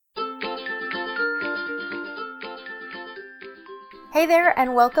Hey there,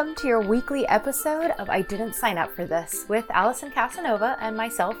 and welcome to your weekly episode of I Didn't Sign Up for This with Allison Casanova and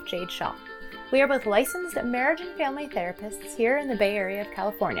myself, Jade Shaw. We are both licensed marriage and family therapists here in the Bay Area of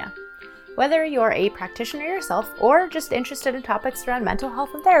California. Whether you're a practitioner yourself or just interested in topics around mental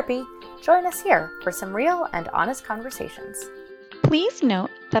health and therapy, join us here for some real and honest conversations. Please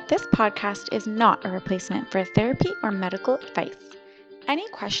note that this podcast is not a replacement for therapy or medical advice. Any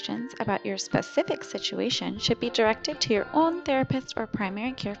questions about your specific situation should be directed to your own therapist or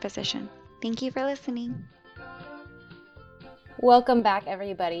primary care physician. Thank you for listening. Welcome back,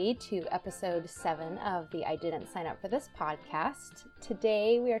 everybody, to episode 7 of the I Didn't Sign Up for This podcast.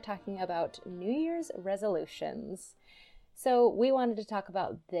 Today, we are talking about New Year's resolutions. So we wanted to talk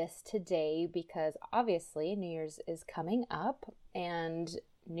about this today because obviously New Year's is coming up and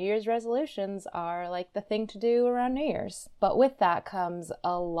New Year's resolutions are like the thing to do around New Year's. But with that comes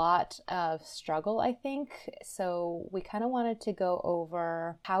a lot of struggle, I think. So we kind of wanted to go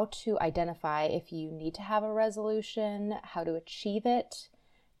over how to identify if you need to have a resolution, how to achieve it,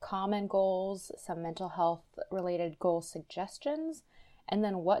 common goals, some mental health related goal suggestions, and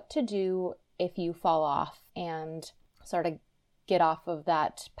then what to do if you fall off and sort of get off of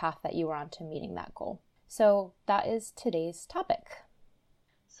that path that you were on to meeting that goal. So that is today's topic.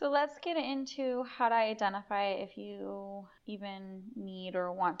 So let's get into how to identify if you even need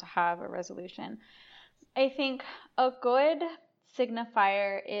or want to have a resolution. I think a good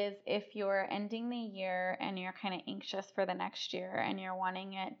signifier is if you're ending the year and you're kind of anxious for the next year and you're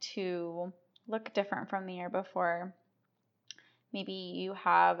wanting it to look different from the year before. Maybe you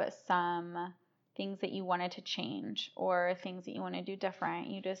have some things that you wanted to change or things that you want to do different.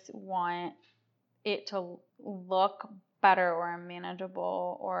 You just want it to look better or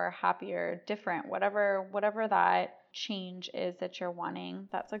manageable or happier, different, whatever that change is that you're wanting.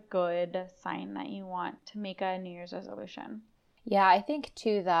 That's a good sign that you want to make a New Year's resolution. Yeah, I think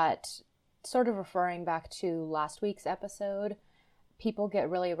too that sort of referring back to last week's episode, people get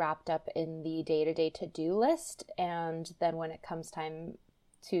really wrapped up in the day-to-day to-do list, and then when it comes time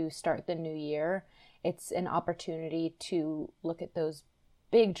to start the new year, it's an opportunity to look at those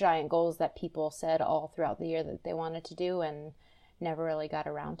big giant goals that people said all throughout the year that they wanted to do and never really got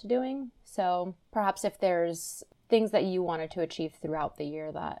around to doing. So perhaps if there's things that you wanted to achieve throughout the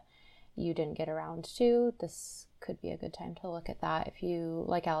year that you didn't get around to, this could be a good time to look at that. If you,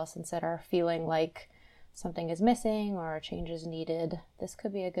 like Allison said, are feeling like something is missing or a change is needed, this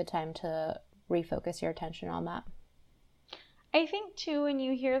could be a good time to refocus your attention on that. I think too, when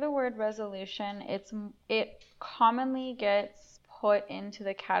you hear the word resolution, it commonly gets put into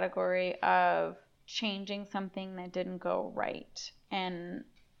the category of changing something that didn't go right and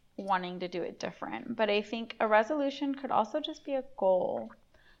wanting to do it different. But I think a resolution could also just be a goal,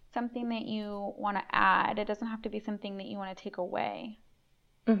 something that you want to add. It doesn't have to be something that you want to take away.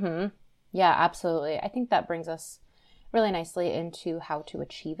 Mm-hmm. Yeah, absolutely. I think that brings us really nicely into how to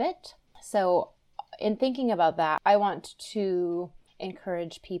achieve it. So in thinking about that, I want to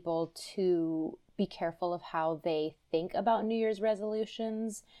encourage people to be careful of how they think about New Year's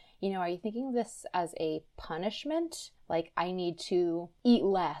resolutions. You know, are you thinking of this as a punishment? Like, I need to eat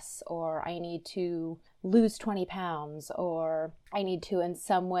less, or I need to lose 20 pounds, or I need to in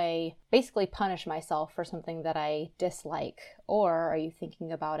some way basically punish myself for something that I dislike? Or are you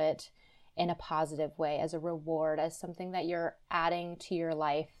thinking about it in a positive way, as a reward, as something that you're adding to your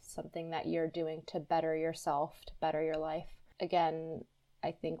life, something that you're doing to better yourself, to better your life? Again,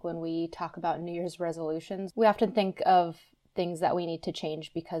 I think when we talk about New Year's resolutions, we often think of things that we need to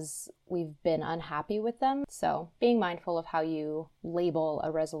change because we've been unhappy with them. So being mindful of how you label a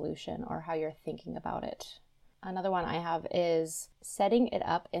resolution or how you're thinking about it. Another one I have is setting it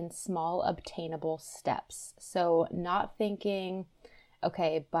up in small, obtainable steps. So not thinking,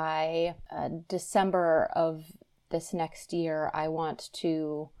 okay, by December of this next year, I want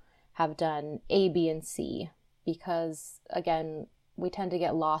to have done A, B, and C. Because, again, we tend to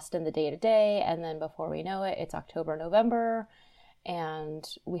get lost in the day-to-day, and then before we know it, it's October, November, and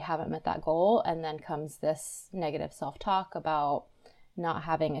we haven't met that goal, and then comes this negative self-talk about not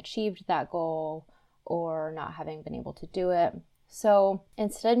having achieved that goal or not having been able to do it. So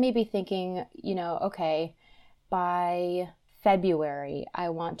instead, maybe thinking, okay, by February, I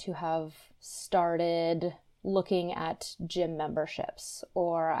want to have started looking at gym memberships,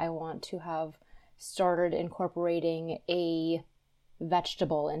 or I want to have started incorporating a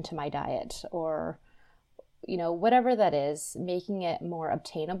vegetable into my diet, or whatever that is, making it more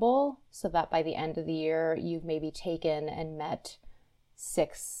obtainable so that by the end of the year you've maybe taken and met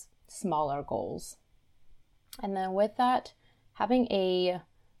 6 smaller goals. And then with that, having a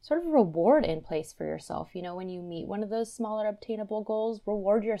sort of reward in place for yourself. You know, when you meet one of those smaller obtainable goals,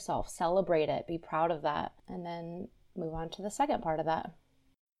 reward yourself, celebrate it, be proud of that, and then move on to the second part of that.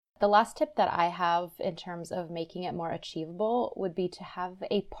 The last tip that I have in terms of making it more achievable would be to have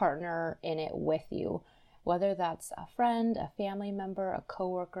a partner in it with you, whether that's a friend, a family member, a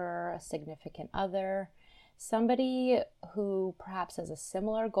coworker, a significant other, somebody who perhaps has a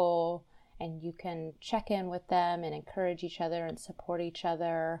similar goal, and you can check in with them and encourage each other and support each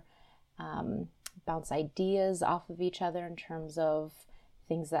other, bounce ideas off of each other in terms of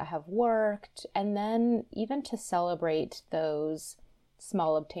things that have worked, and then even to celebrate those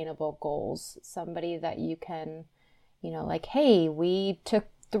small obtainable goals. Somebody that you can, like, hey, we took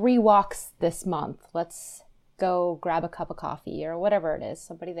 3 walks this month. Let's go grab a cup of coffee, or whatever it is.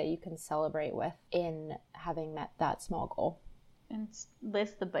 Somebody that you can celebrate with in having met that small goal. And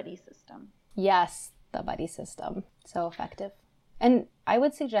list the buddy system. Yes, the buddy system. So effective. And I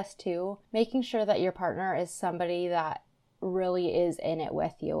would suggest too, making sure that your partner is somebody that really is in it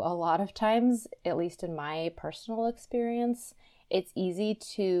with you. A lot of times, at least in my personal experience, it's easy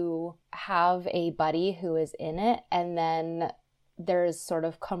to have a buddy who is in it, and then there's sort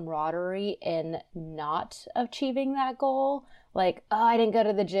of camaraderie in not achieving that goal. Like, oh, I didn't go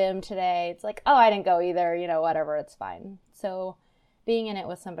to the gym today. It's like, oh, I didn't go either, whatever, it's fine. So being in it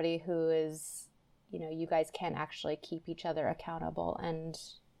with somebody who is, you guys can actually keep each other accountable and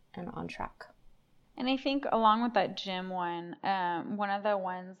on track. And I think along with that gym one of the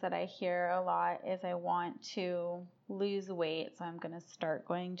ones that I hear a lot is I want to lose weight, so I'm going to start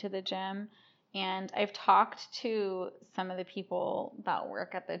going to the gym. And I've talked to some of the people that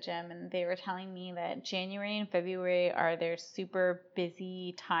work at the gym, and they were telling me that January and February are their super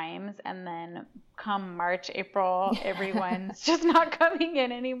busy times. And then come March, April, everyone's just not coming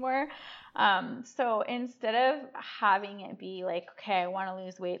in anymore. So instead of having it be like, okay, I want to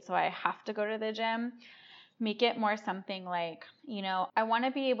lose weight, so I have to go to the gym, make it more something like, I want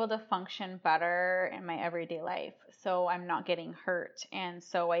to be able to function better in my everyday life, so I'm not getting hurt, and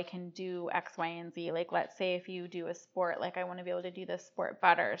so I can do X, Y, and Z. Like, let's say if you do a sport, like, I want to be able to do this sport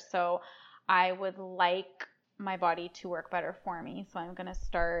better, so I would like my body to work better for me, so I'm going to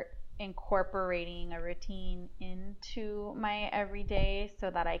start incorporating a routine into my everyday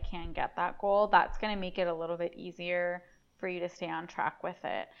so that I can get that goal. That's going to make it a little bit easier for you to stay on track with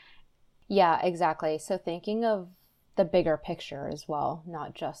it. Yeah, exactly. So thinking of the bigger picture as well,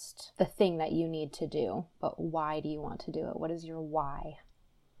 not just the thing that you need to do, but why do you want to do it? What is your why?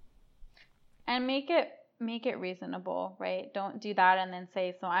 And make it reasonable, right? Don't do that and then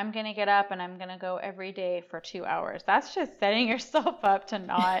say, so I'm going to get up and I'm going to go every day for 2 hours. That's just setting yourself up to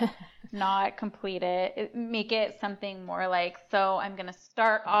not complete it. Make it something more like, so I'm going to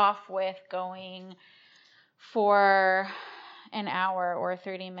start off with going for an hour or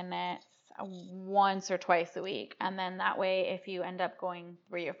 30 minutes once or twice a week. And then that way, if you end up going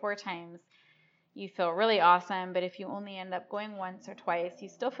 3 or 4 times, you feel really awesome. But if you only end up going once or twice, you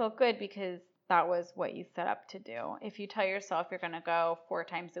still feel good because that was what you set up to do. If you tell yourself you're going to go 4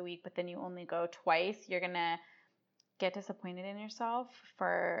 times a week, but then you only go twice, you're going to get disappointed in yourself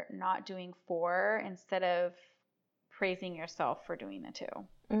for not doing 4 instead of praising yourself for doing the 2.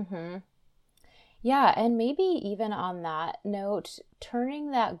 Mm-hmm. Yeah, and maybe even on that note,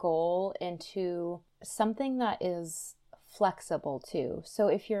 turning that goal into something that is flexible too. So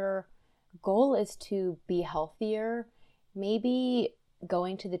if your goal is to be healthier, maybe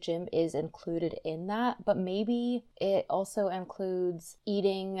going to the gym is included in that, but maybe it also includes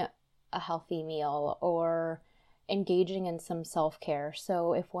eating a healthy meal or engaging in some self-care.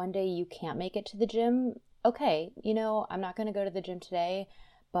 So if one day you can't make it to the gym, okay, I'm not going to go to the gym today,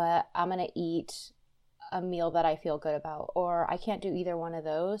 but I'm going to eat a meal that I feel good about, or I can't do either one of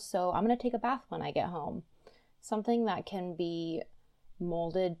those, so I'm going to take a bath when I get home. Something that can be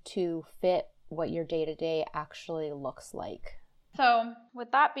molded to fit what your day-to-day actually looks like. So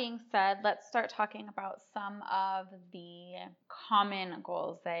with that being said, let's start talking about some of the common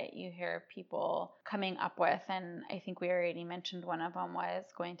goals that you hear people coming up with. And I think we already mentioned one of them was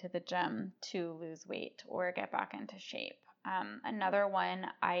going to the gym to lose weight or get back into shape. Another one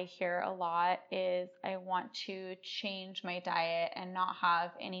I hear a lot is I want to change my diet and not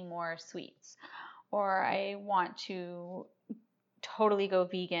have any more sweets, or I want to totally go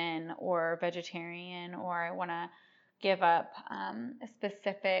vegan or vegetarian, or I want to give up a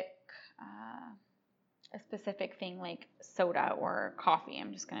specific thing like soda or coffee.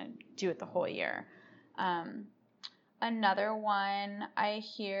 I'm just going to do it the whole year. Another one I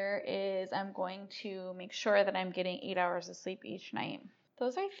hear is I'm going to make sure that I'm getting 8 hours of sleep each night.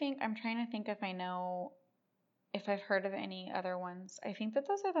 Those I'm trying to think if I know if I've heard of any other ones. I think that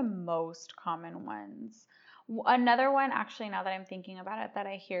those are the most common ones. Another one, actually, now that I'm thinking about it, that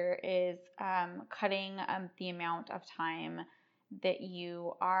I hear is cutting the amount of time that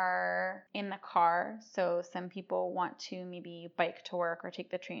you are in the car. So some people want to maybe bike to work or take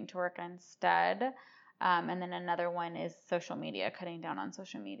the train to work instead. And then another one is social media, cutting down on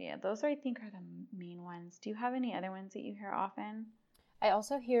social media. Those I think are the main ones. Do you have any other ones that you hear often? I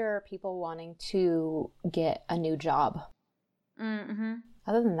also hear people wanting to get a new job. Mm-hmm.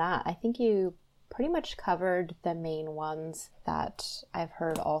 Other than that, I think you pretty much covered the main ones that I've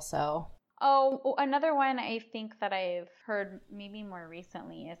heard also. Oh, another one I think that I've heard maybe more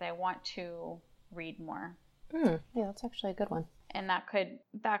recently is I want to read more. Yeah, that's actually a good one. And that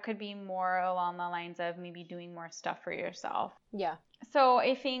could be more along the lines of maybe doing more stuff for yourself. Yeah. So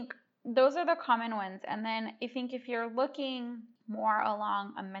I think those are the common ones. And then I think if you're looking more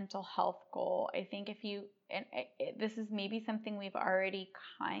along a mental health goal, I think if you, and this is maybe something we've already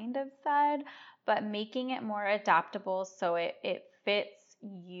kind of said, but making it more adaptable so it fits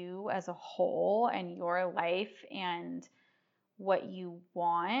you as a whole and your life and what you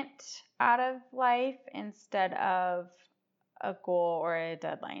want out of life instead of a goal or a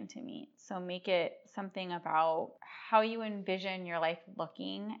deadline to meet. So make it something about how you envision your life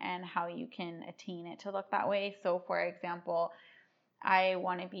looking and how you can attain it to look that way. So for example, I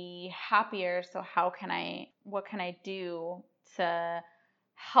want to be happier. So what can I do to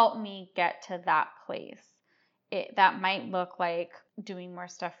help me get to that place? That might look like doing more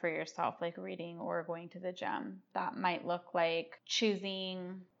stuff for yourself, like reading or going to the gym. That might look like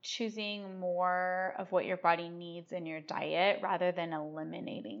choosing more of what your body needs in your diet rather than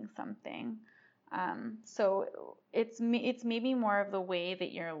eliminating something. So it's maybe more of the way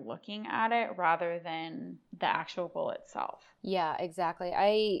that you're looking at it rather than the actual goal itself. Yeah, exactly.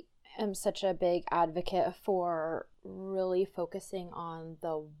 I am such a big advocate for really focusing on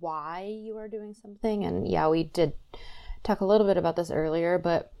the why you are doing something. And yeah, we did talk a little bit about this earlier,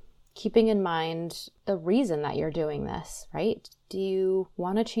 but keeping in mind the reason that you're doing this, right? Do you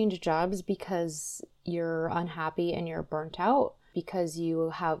want to change jobs because you're unhappy and you're burnt out? Because you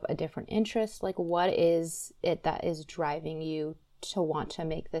have a different interest? Like, what is it that is driving you to want to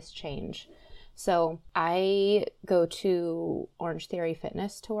make this change? So I go to Orange Theory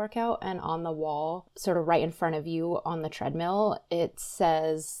Fitness to work out, and on the wall, sort of right in front of you on the treadmill, it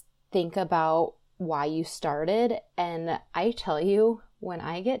says, think about why you started. And I tell you, when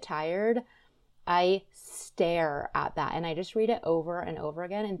I get tired, I stare at that and I just read it over and over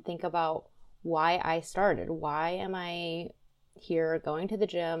again and think about why I started. Why am I here going to the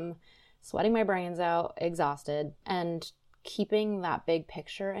gym, sweating my brains out, exhausted? And keeping that big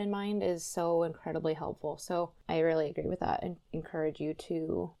picture in mind is so incredibly helpful. So I really agree with that and encourage you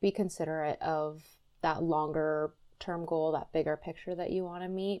to be considerate of that longer term goal, that bigger picture that you want to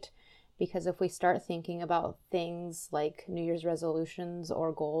meet. Because if we start thinking about things like New Year's resolutions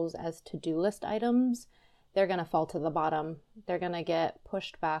or goals as to-do list items, they're going to fall to the bottom. They're going to get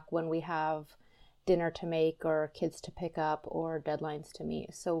pushed back when we have dinner to make or kids to pick up or deadlines to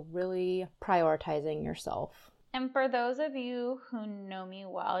meet. So really prioritizing yourself. And for those of you who know me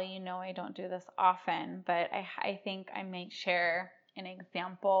well, you know I don't do this often, but I think I might share an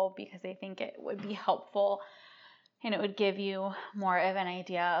example because I think it would be helpful and it would give you more of an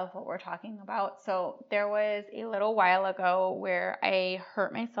idea of what we're talking about. So there was a little while ago where I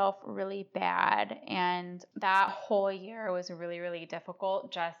hurt myself really bad, and that whole year was really, really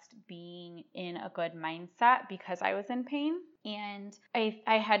difficult just being in a good mindset because I was in pain. And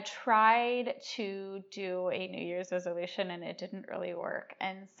I had tried to do a New Year's resolution and it didn't really work.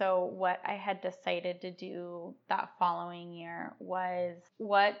 And so what I had decided to do that following year was,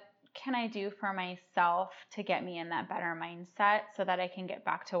 what can I do for myself to get me in that better mindset so that I can get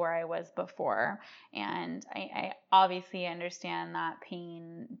back to where I was before? And I obviously understand that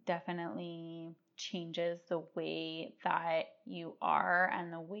pain definitely changes the way that you are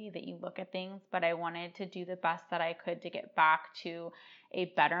and the way that you look at things, but I wanted to do the best that I could to get back to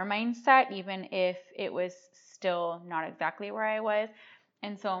a better mindset, even if it was still not exactly where I was.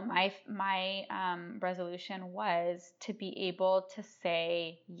 And so my resolution was to be able to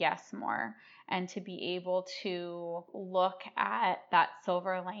say yes more and to be able to look at that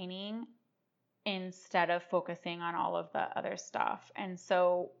silver lining instead of focusing on all of the other stuff. And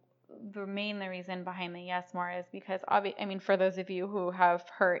so the reason behind the yes more is because for those of you who have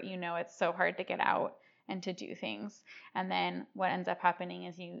hurt, you know it's so hard to get out and to do things. And then what ends up happening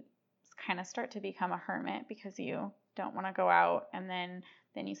is you kind of start to become a hermit because you don't want to go out, and then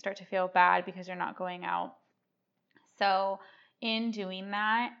you start to feel bad because you're not going out. So in doing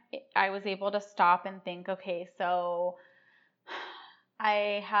that, I was able to stop and think, okay, so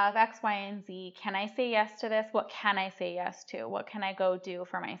I have X, Y, and Z. Can I say yes to this? What can I say yes to? What can I go do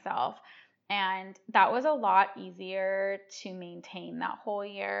for myself? And that was a lot easier to maintain that whole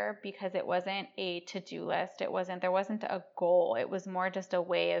year because it wasn't a to-do list. There wasn't a goal. It was more just a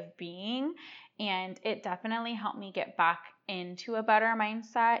way of being. And it definitely helped me get back into a better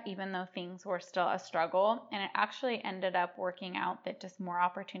mindset, even though things were still a struggle. And it actually ended up working out that just more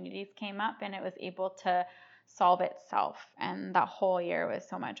opportunities came up and it was able to solve itself. And that whole year was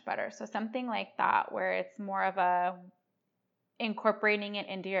so much better. So something like that, where it's more of a incorporating it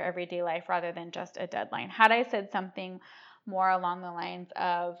into your everyday life rather than just a deadline. Had I said something more along the lines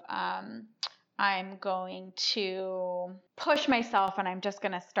of, I'm going to push myself and I'm just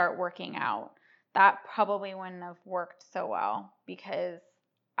going to start working out, that probably wouldn't have worked so well because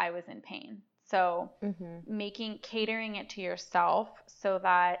I was in pain. So catering it to yourself so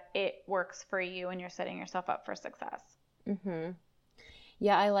that it works for you and you're setting yourself up for success.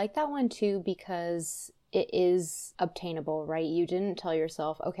 Yeah, I like that one too because it is obtainable, right? You didn't tell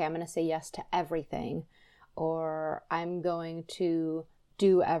yourself, okay, I'm going to say yes to everything, or I'm going to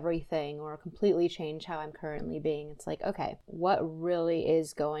do everything or completely change how I'm currently being. It's like, okay, what really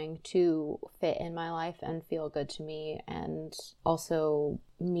is going to fit in my life and feel good to me and also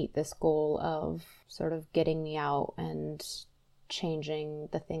meet this goal of sort of getting me out and changing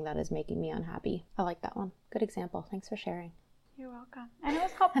the thing that is making me unhappy. I like that one. Good example. Thanks for sharing. You're welcome. And it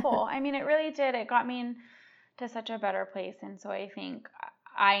was helpful. I mean, it really did. It got me to such a better place. And so I think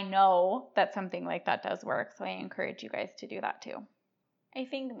I know that something like that does work. So I encourage you guys to do that too. I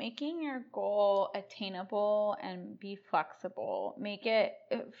think making your goal attainable and be flexible,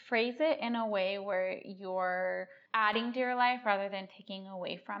 phrase it in a way where you're adding to your life rather than taking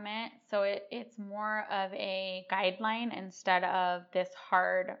away from it. So it's more of a guideline instead of this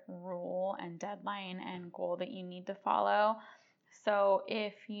hard rule and deadline and goal that you need to follow. So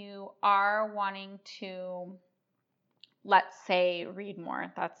if you are wanting to, let's say, read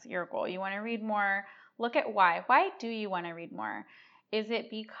more, that's your goal. You want to read more. Look at why. Why do you want to read more? Is it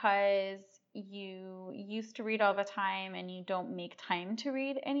because you used to read all the time and you don't make time to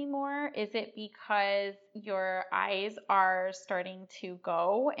read anymore? Is it because your eyes are starting to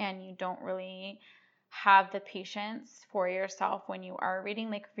go and you don't really have the patience for yourself when you are reading?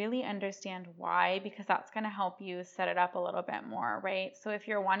 Like, really understand why, because that's going to help you set it up a little bit more, right? So if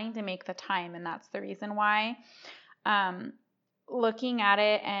you're wanting to make the time and that's the reason why, looking at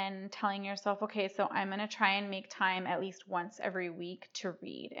it and telling yourself, okay, so I'm going to try and make time at least once every week to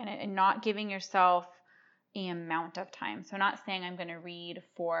read, and not giving yourself an amount of time. So not saying I'm going to read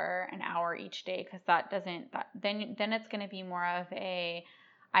for an hour each day, because then it's going to be more of a,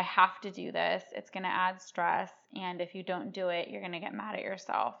 I have to do this. It's going to add stress. And if you don't do it, you're going to get mad at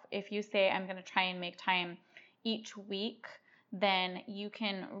yourself. If you say, I'm going to try and make time each week, then you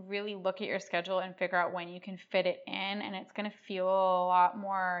can really look at your schedule and figure out when you can fit it in, and it's going to feel a lot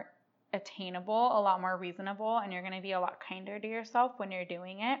more attainable, a lot more reasonable, and you're going to be a lot kinder to yourself when you're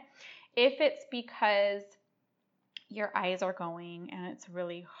doing it. If it's because your eyes are going and it's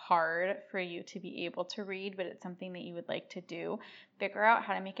really hard for you to be able to read, but it's something that you would like to do, figure out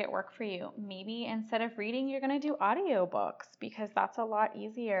how to make it work for you. Maybe instead of reading, you're going to do audiobooks, because that's a lot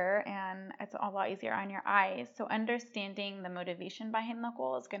easier and it's a lot easier on your eyes. So understanding the motivation behind the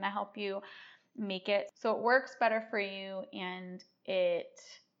goal is going to help you make it so it works better for you and it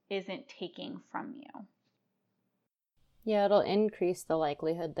isn't taking from you. Yeah, it'll increase the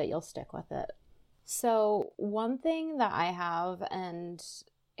likelihood that you'll stick with it. So one thing that I have, and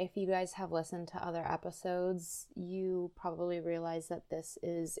if you guys have listened to other episodes, you probably realize that this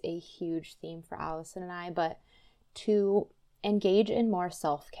is a huge theme for Allison and I, but to engage in more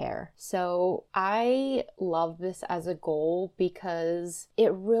self-care. So I love this as a goal because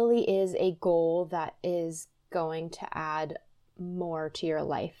it really is a goal that is going to add more to your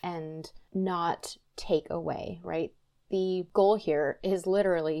life and not take away, right? The goal here is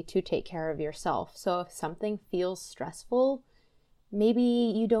literally to take care of yourself. So if something feels stressful, maybe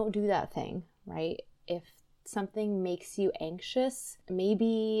you don't do that thing, right? If something makes you anxious,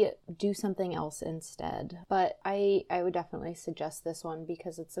 maybe do something else instead. But I would definitely suggest this one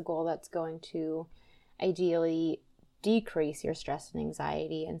because it's a goal that's going to ideally decrease your stress and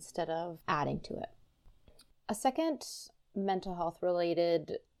anxiety instead of adding to it. A second mental health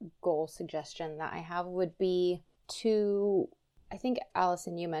related goal suggestion that I have would be to, I think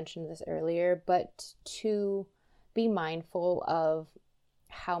Allison, you mentioned this earlier, but to be mindful of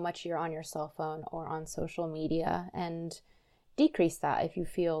how much you're on your cell phone or on social media and decrease that if you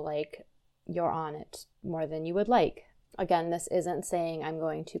feel like you're on it more than you would like. Again, this isn't saying I'm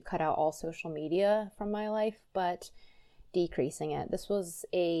going to cut out all social media from my life, but decreasing it. This was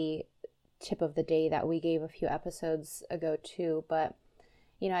a tip of the day that we gave a few episodes ago too, but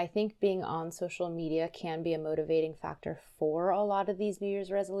I think being on social media can be a motivating factor for a lot of these New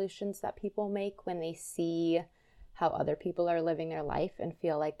Year's resolutions that people make when they see how other people are living their life and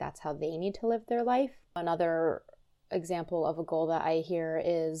feel like that's how they need to live their life. Another example of a goal that I hear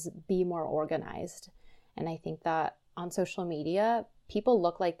is be more organized. And I think that on social media, people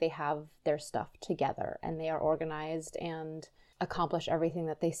look like they have their stuff together and they are organized and accomplish everything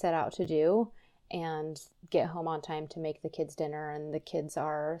that they set out to do and get home on time to make the kids dinner, and the kids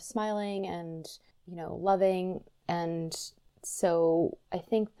are smiling and, loving. And so I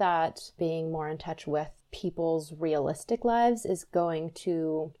think that being more in touch with people's realistic lives is going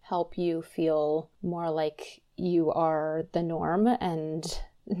to help you feel more like you are the norm and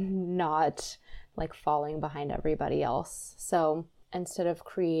not like falling behind everybody else. So instead of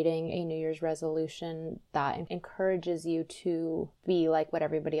creating a New Year's resolution that encourages you to be like what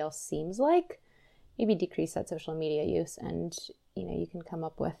everybody else seems like, maybe decrease that social media use, and you can come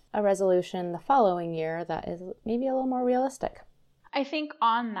up with a resolution the following year that is maybe a little more realistic. I think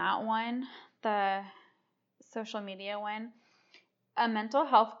on that one, the social media one, a mental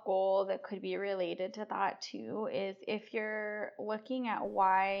health goal that could be related to that too is if you're looking at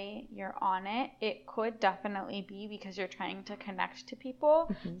why you're on it, it could definitely be because you're trying to connect to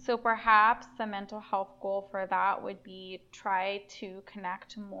people. Mm-hmm. So perhaps the mental health goal for that would be try to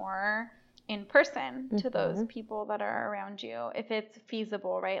connect more in person to those people that are around you, if it's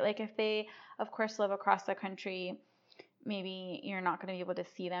feasible, right? Like if they, of course, live across the country, maybe you're not going to be able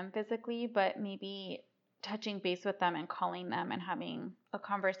to see them physically, but maybe touching base with them and calling them and having a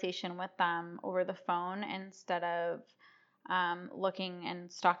conversation with them over the phone instead of looking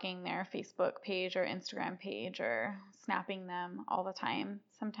and stalking their Facebook page or Instagram page or snapping them all the time.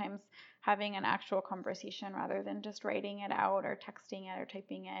 Sometimes having an actual conversation rather than just writing it out or texting it or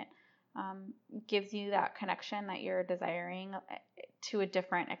typing it gives you that connection that you're desiring to a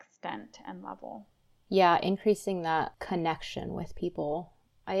different extent and level. Yeah, increasing that connection with people.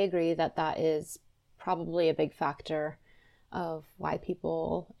 I agree that that is probably a big factor of why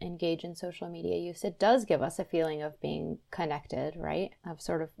people engage in social media use. It does give us a feeling of being connected, right? Of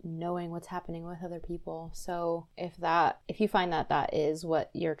sort of knowing what's happening with other people. So if you find that that is what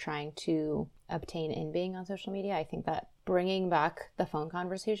you're trying to obtain in being on social media, I think that bringing back the phone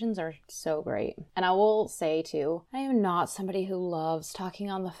conversations are so great. And I will say too, I am not somebody who loves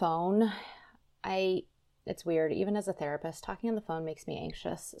talking on the phone. It's weird. Even as a therapist, talking on the phone makes me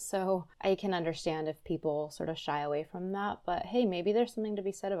anxious. So I can understand if people sort of shy away from that. But hey, maybe there's something to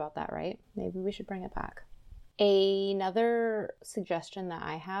be said about that, right? Maybe we should bring it back. Another suggestion that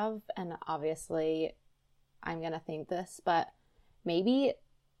I have, and obviously I'm going to think this, but maybe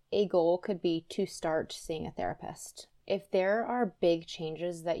a goal could be to start seeing a therapist. If there are big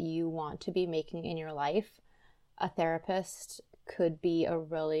changes that you want to be making in your life, a therapist could be a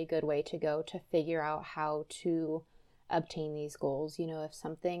really good way to go to figure out how to obtain these goals. If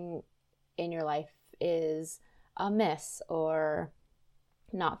something in your life is amiss or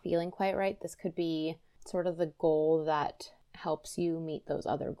not feeling quite right, this could be sort of the goal that helps you meet those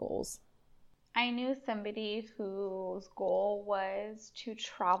other goals. I knew somebody whose goal was to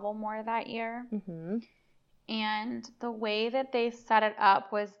travel more that year. Mm-hmm. And the way that they set it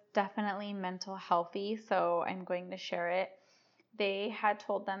up was definitely mental healthy. So I'm going to share it. They had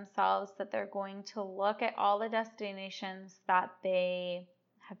told themselves that they're going to look at all the destinations that they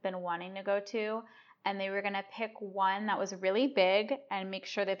have been wanting to go to, and they were going to pick one that was really big and make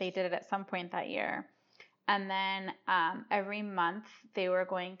sure that they did it at some point that year. And then every month they were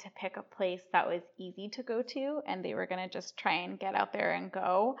going to pick a place that was easy to go to, and they were going to just try and get out there and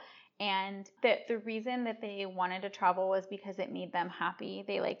go. And the reason that they wanted to travel was because it made them happy.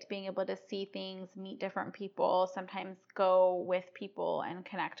 They liked being able to see things, meet different people, sometimes go with people and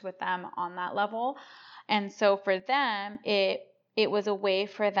connect with them on that level. And so for them, it was a way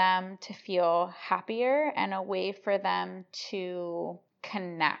for them to feel happier and a way for them to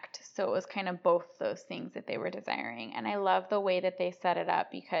connect. So it was kind of both those things that they were desiring. And I love the way that they set it up,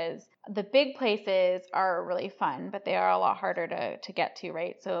 because the big places are really fun, but they are a lot harder to get to,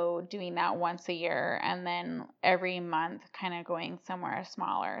 right? So doing that once a year and then every month kind of going somewhere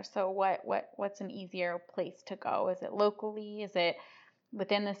smaller. So what's an easier place to go? Is it locally? Is it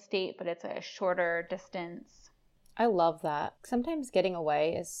within the state, but it's a shorter distance? I love that. Sometimes getting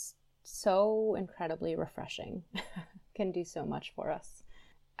away is so incredibly refreshing. Can do so much for us.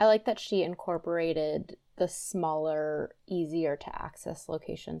 I like that she incorporated the smaller, easier to access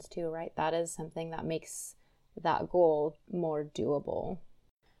locations too, right? That is something that makes that goal more doable.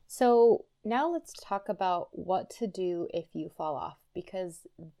 So now let's talk about what to do if you fall off, because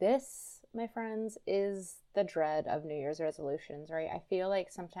this, my friends, is the dread of New Year's resolutions, right? I feel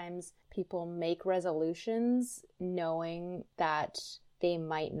like sometimes people make resolutions knowing that they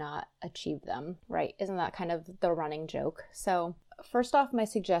might not achieve them, right? Isn't that kind of the running joke? So first off, my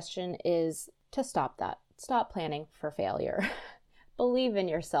suggestion is to stop that. Stop planning for failure. Believe in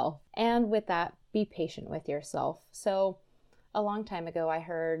yourself. And with that, be patient with yourself. So a long time ago, I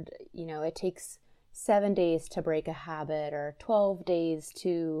heard, it takes 7 days to break a habit, or 12 days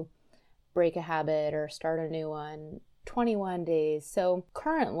to break a habit or start a new one, 21 days. So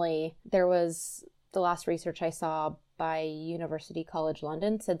currently, there was the last research I saw by University College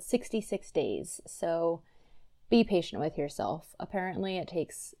London said 66 days. So be patient with yourself. Apparently, it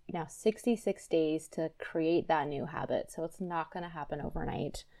takes now 66 days to create that new habit. So it's not going to happen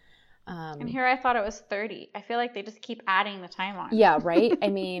overnight. And here I thought it was 30. I feel like they just keep adding the time on. Yeah, right? I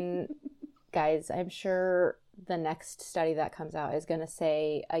mean, guys, I'm sure the next study that comes out is going to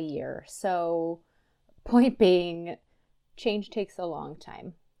say a year. So point being, change takes a long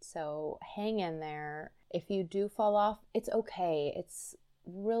time. So hang in there. If you do fall off, it's okay. It's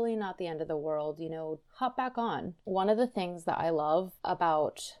really not the end of the world, hop back on. One of the things that I love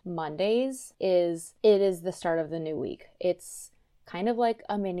about Mondays is it is the start of the new week. It's kind of like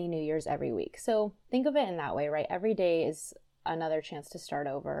a mini New Year's every week. So think of it in that way, right? Every day is another chance to start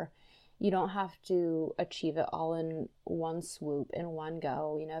over. You don't have to achieve it all in one swoop, in one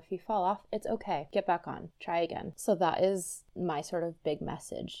go. If you fall off, it's okay. Get back on. Try again. So that is my sort of big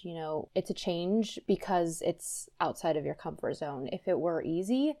message. It's a change because it's outside of your comfort zone. If it were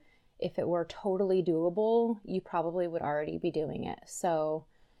easy, if it were totally doable, you probably would already be doing it. So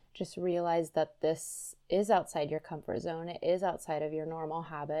just realize that this is outside your comfort zone. It is outside of your normal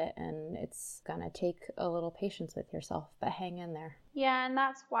habit, and it's gonna take a little patience with yourself, but hang in there. Yeah, and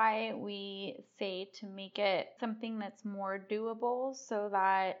that's why we say to make it something that's more doable, so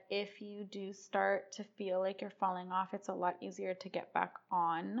that if you do start to feel like you're falling off, it's a lot easier to get back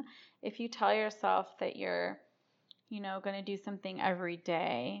on. If you tell yourself that you're going to do something every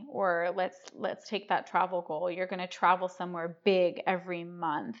day, or let's take that travel goal. You're going to travel somewhere big every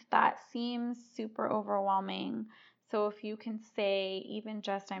month. That seems super overwhelming. So if you can say even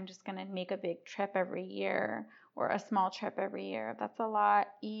just I'm just going to make a big trip every year, or a small trip every year, that's a lot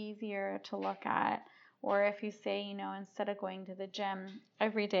easier to look at. Or if you say, instead of going to the gym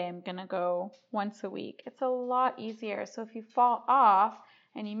every day, I'm going to go once a week. It's a lot easier. So if you fall off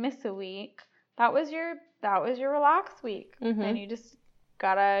and you miss a week, that was your relaxed week. Mm-hmm. Then you just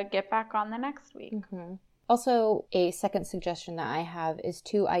gotta get back on the next week. Mm-hmm. Also, a second suggestion that I have is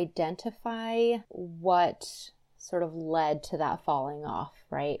to identify what sort of led to that falling off,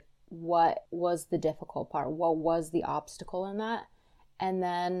 right? What was the difficult part? What was the obstacle in that? And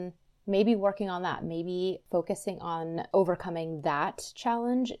then maybe working on that, maybe focusing on overcoming that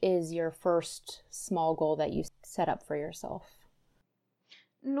challenge is your first small goal that you set up for yourself.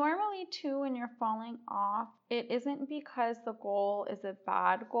 Normally, too, when you're falling off, it isn't because the goal is a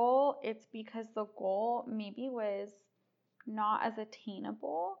bad goal. It's because the goal maybe was not as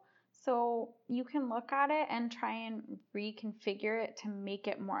attainable. So you can look at it and try and reconfigure it to make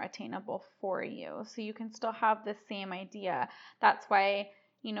it more attainable for you. So you can still have the same idea. That's why,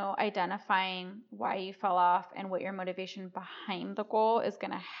 identifying why you fell off and what your motivation behind the goal is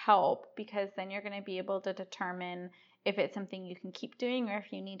going to help, because then you're going to be able to determine if it's something you can keep doing or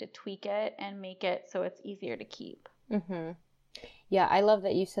if you need to tweak it and make it so it's easier to keep. Mm-hmm. Yeah, I love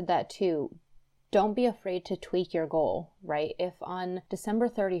that you said that too. Don't be afraid to tweak your goal, right? If on December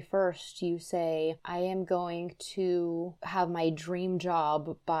 31st you say, I am going to have my dream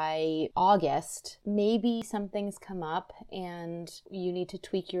job by August, maybe something's come up and you need to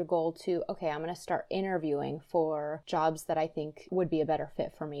tweak your goal to, okay, I'm going to start interviewing for jobs that I think would be a better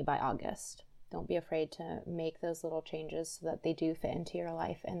fit for me by August. Don't be afraid to make those little changes so that they do fit into your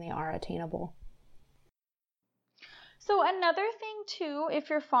life and they are attainable. So another thing too, if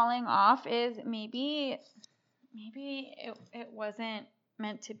you're falling off, is maybe it wasn't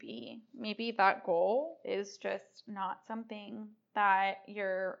meant to be. Maybe that goal is just not something that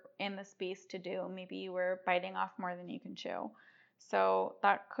you're in the space to do. Maybe you were biting off more than you can chew. So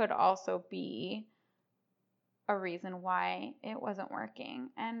that could also be a reason why it wasn't working.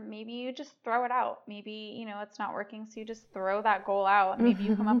 And maybe you just throw it out. Maybe, it's not working, so you just throw that goal out. Maybe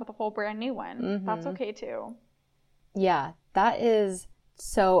you come up with a whole brand new one. Mm-hmm. That's okay too. Yeah, that is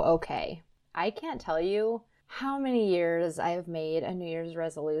so okay. I can't tell you how many years I've made a New Year's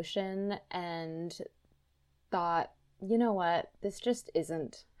resolution and thought, you know what, this just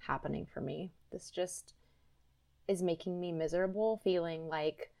isn't happening for me. This just is making me miserable, feeling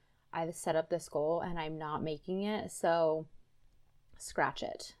like I've set up this goal and I'm not making it. So scratch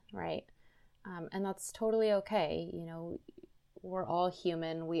it, right? And that's totally okay. You know, we're all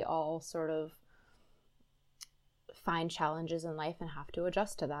human. We all sort of find challenges in life and have to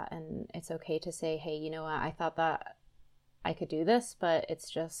adjust to that. And it's okay to say, hey, you know what, I thought that I could do this, but it's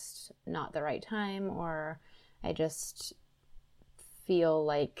just not the right time, or I just feel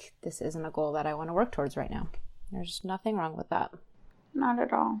like this isn't a goal that I want to work towards right now. There's nothing wrong with that. Not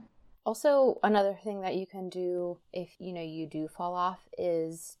at all. Also, another thing that you can do if, you know, you do fall off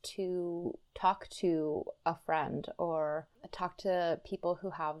is to talk to a friend or talk to people who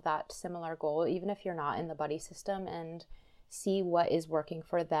have that similar goal, even if you're not in the buddy system, and see what is working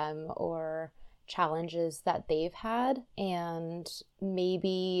for them or challenges that they've had, and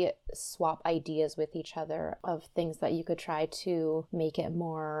maybe swap ideas with each other of things that you could try to make it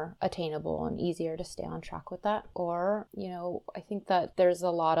more attainable and easier to stay on track with that. Or, you know, I think that there's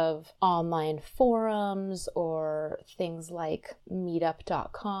a lot of online forums or things like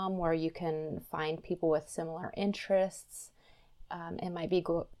meetup.com where you can find people with similar interests. It might be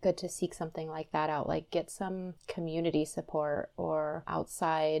good to seek something like that out, like get some community support or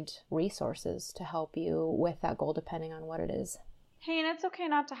outside resources to help you with that goal, depending on what it is. Hey, and it's okay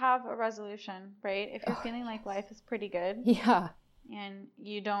not to have a resolution, right? If you're feeling like life is pretty good. Yeah. And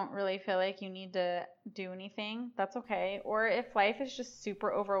you don't really feel like you need to do anything, that's okay. Or if life is just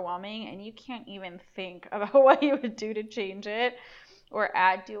super overwhelming and you can't even think about what you would do to change it or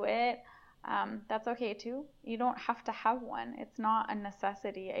add to it, that's okay too. You don't have to have one. It's not a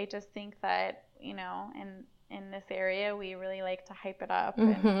necessity. I just think that, you know, in this area, we really like to hype it up,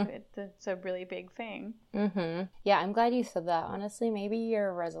 and it's a really big thing. Yeah, I'm glad you said that. Honestly, maybe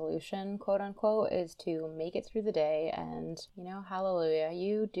your resolution, quote unquote, is to make it through the day, and, you know, hallelujah,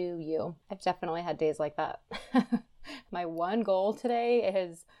 you do you. I've definitely had days like that. My one goal today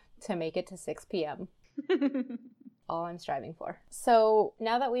is to make it to 6 p.m. All I'm striving for. So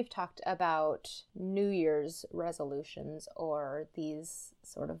now that we've talked about New Year's resolutions or these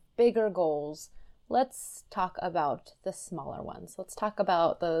sort of bigger goals, let's talk about the smaller ones. Let's talk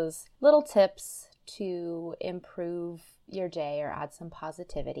about those little tips to improve your day or add some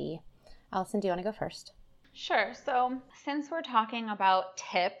positivity. Allison, do you want to go first? Sure. So since we're talking about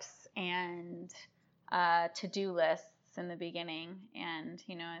tips and to-do lists in the beginning, and,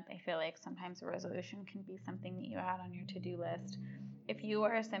 you know, I feel like sometimes a resolution can be something that you add on your to-do list. If you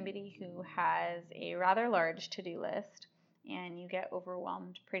are somebody who has a rather large to-do list and you get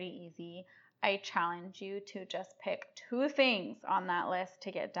overwhelmed pretty easy, I challenge you to just pick 2 things on that list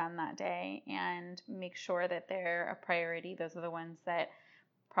to get done that day and make sure that they're a priority. Those are the ones that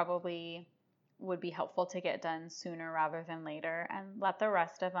probably would be helpful to get done sooner rather than later, and let the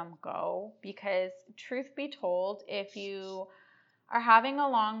rest of them go. Because truth be told, if you are having a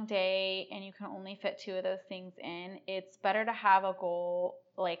long day and you can only fit 2 of those things in, it's better to have a goal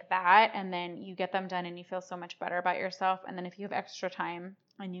like that and then you get them done and you feel so much better about yourself. And then if you have extra time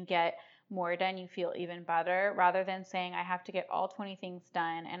and you get more done, you feel even better, rather than saying I have to get all 20 things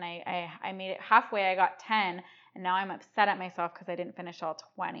done and I made it halfway, I got 10, and now I'm upset at myself because I didn't finish all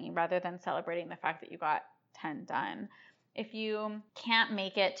 20, rather than celebrating the fact that you got 10 done. If you can't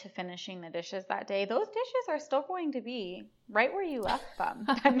make it to finishing the dishes that day, those dishes are still going to be right where you left them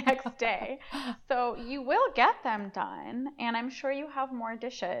the next day. So you will get them done, and I'm sure you have more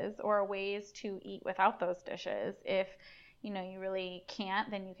dishes or ways to eat without those dishes. If you know you really can't,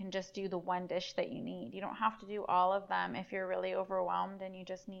 then you can just do the one dish that you need. You don't have to do all of them if you're really overwhelmed and you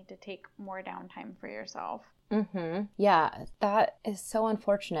just need to take more downtime for yourself. Yeah, that is so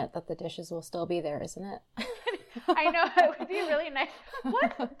unfortunate that the dishes will still be there, isn't it? I know, it would be really nice.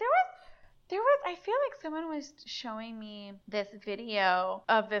 What? There was, I feel like someone was showing me this video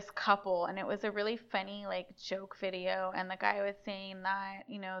of this couple, and it was a really funny, like, joke video, and the guy was saying that,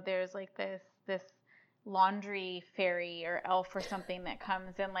 you know, there's like this laundry fairy or elf or something that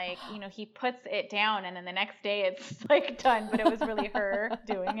comes and, like, you know, he puts it down and then the next day it's like done, but it was really her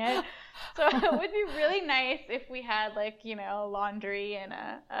doing it. So it would be really nice if we had, like, you know, laundry and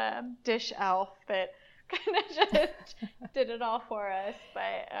a dish elf that kind of just did it all for us,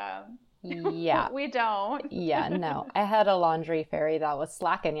 but yeah, we don't. Yeah, no, I had a laundry fairy that was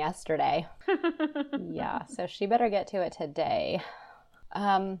slacking yesterday. Yeah, so she better get to it today.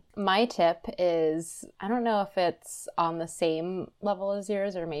 My tip is, I don't know if it's on the same level as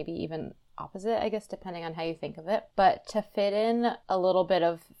yours or maybe even opposite, I guess, depending on how you think of it, but to fit in a little bit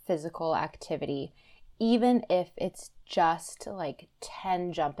of physical activity, even if it's just like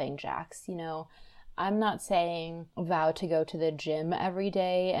 10 jumping jacks. You know, I'm not saying vow to go to the gym every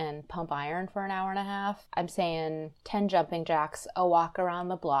day and pump iron for an hour and a half. I'm saying 10 jumping jacks, a walk around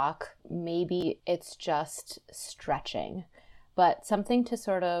the block. Maybe it's just stretching, but something to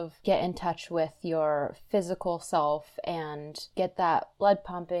sort of get in touch with your physical self and get that blood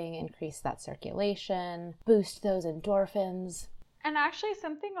pumping, increase that circulation, boost those endorphins. And actually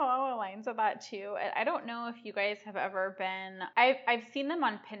something along the lines of that too, I don't know if you guys have ever been, I've seen them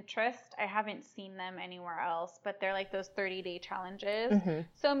on Pinterest. I haven't seen them anywhere else, but they're like those 30-day challenges. Mm-hmm.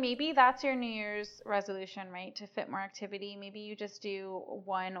 So maybe that's your New Year's resolution, right? To fit more activity. Maybe you just do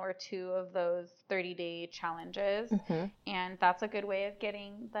 1 or 2 of those 30-day challenges. Mm-hmm. And that's a good way of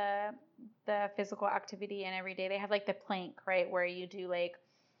getting the physical activity in every day. They have like the plank, right? Where you do like,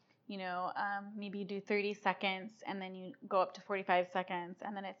 maybe you do 30 seconds and then you go up to 45 seconds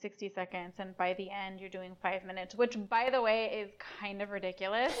and then it's 60 seconds. And by the end, you're doing 5 minutes, which by the way is kind of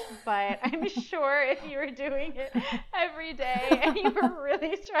ridiculous. But I'm sure if you were doing it every day and you were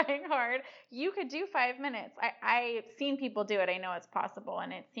really trying hard, you could do 5 minutes. I've seen people do it. I know it's possible.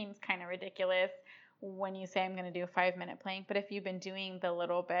 And it seems kind of ridiculous when you say I'm going to do a 5-minute plank. But if you've been doing the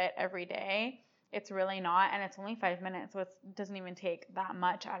little bit every day, it's really not, and it's only 5 minutes, so it doesn't even take that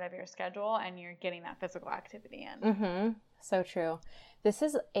much out of your schedule, and you're getting that physical activity in. Mm-hmm. So true. This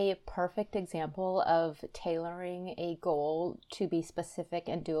is a perfect example of tailoring a goal to be specific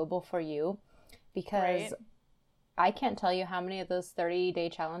and doable for you, because I can't tell you how many of those 30-day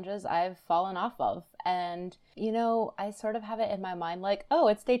challenges I've fallen off of. And, I sort of have it in my mind like, oh,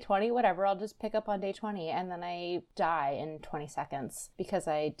 it's day 20, whatever, I'll just pick up on day 20. And then I die in 20 seconds because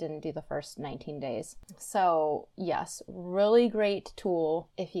I didn't do the first 19 days. So yes, really great tool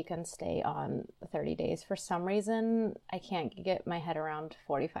if you can stay on 30 days. For some reason, I can't get my head around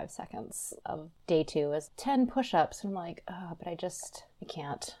 45 seconds of day 2 as 10 push-ups. And I'm like, oh, but I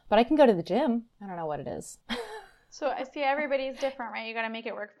can't. But I can go to the gym. I don't know what it is. So I see everybody's different, right? You got to make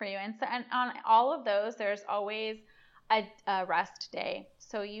it work for you. And on all of those, there's always a rest day.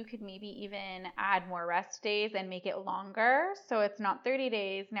 So you could maybe even add more rest days and make it longer. So it's not 30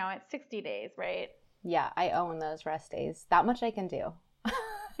 days. Now it's 60 days, right? Yeah, I own those rest days. That much I can do.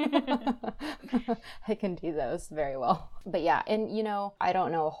 I can do those very well. But yeah, and I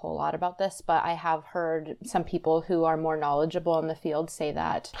don't know a whole lot about this, but I have heard some people who are more knowledgeable in the field say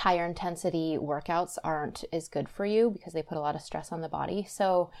that higher intensity workouts aren't as good for you because they put a lot of stress on the body.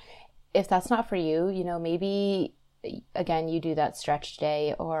 So if that's not for you, maybe again, you do that stretch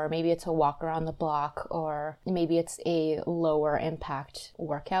day, or maybe it's a walk around the block, or maybe it's a lower impact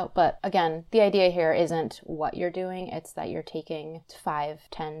workout. But again, the idea here isn't what you're doing. It's that you're taking 5,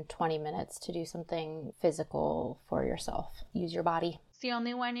 10, 20 minutes to do something physical for yourself. Use your body. It's the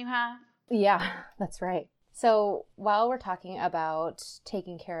only one you have. Yeah, that's right. So while we're talking about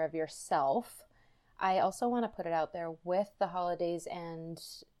taking care of yourself, I also want to put it out there with the holidays and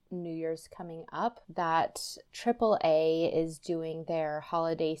New Year's coming up that AAA is doing their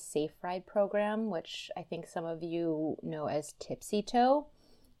holiday safe ride program, which I think some of you know as Tipsy Toe.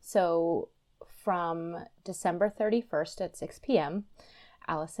 So from December 31st at 6 p.m.,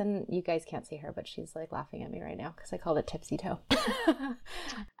 Allison, you guys can't see her, but she's like laughing at me right now because I called it Tipsy Toe.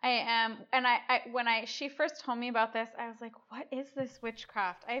 I am. And when she first told me about this, I was like, what is this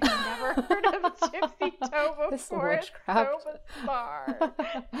witchcraft? I've never heard of Tipsy Toe before. This witchcraft. It's so bizarre.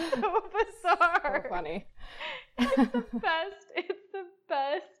 So bizarre. So funny. It's the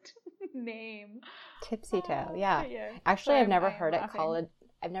best name. Tipsy Toe, yeah. Yeah. Actually, I've never heard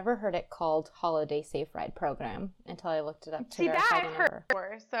it called Holiday Safe Ride Program until I looked it up to verify the number. I've heard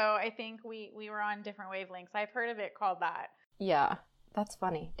before, so I think we were on different wavelengths. I've heard of it called that. Yeah, that's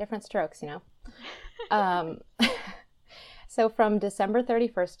funny. Different strokes, So from December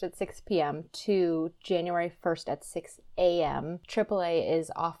 31st at 6 p.m. to January 1st at 6 a.m., AAA is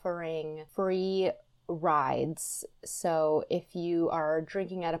offering free rides. So if you are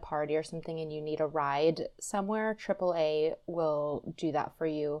drinking at a party or something and you need a ride somewhere, AAA will do that for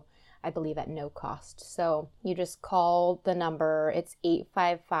you, I believe at no cost. So you just call the number. It's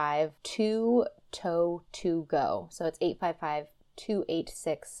 855-2-TOW-TO-GO. So it's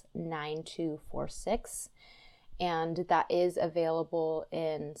 855-286-9246. And that is available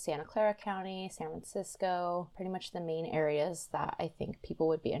in Santa Clara County, San Francisco, pretty much the main areas that I think people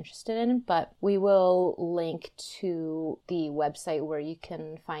would be interested in. But we will link to the website where you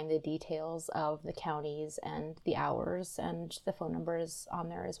can find the details of the counties and the hours, and the phone number is on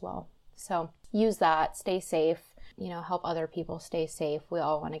there as well. So use that, stay safe, help other people stay safe. We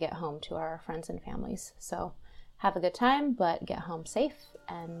all want to get home to our friends and families. So have a good time, but get home safe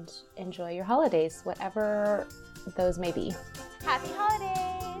and enjoy your holidays, whatever those may be. Happy holidays!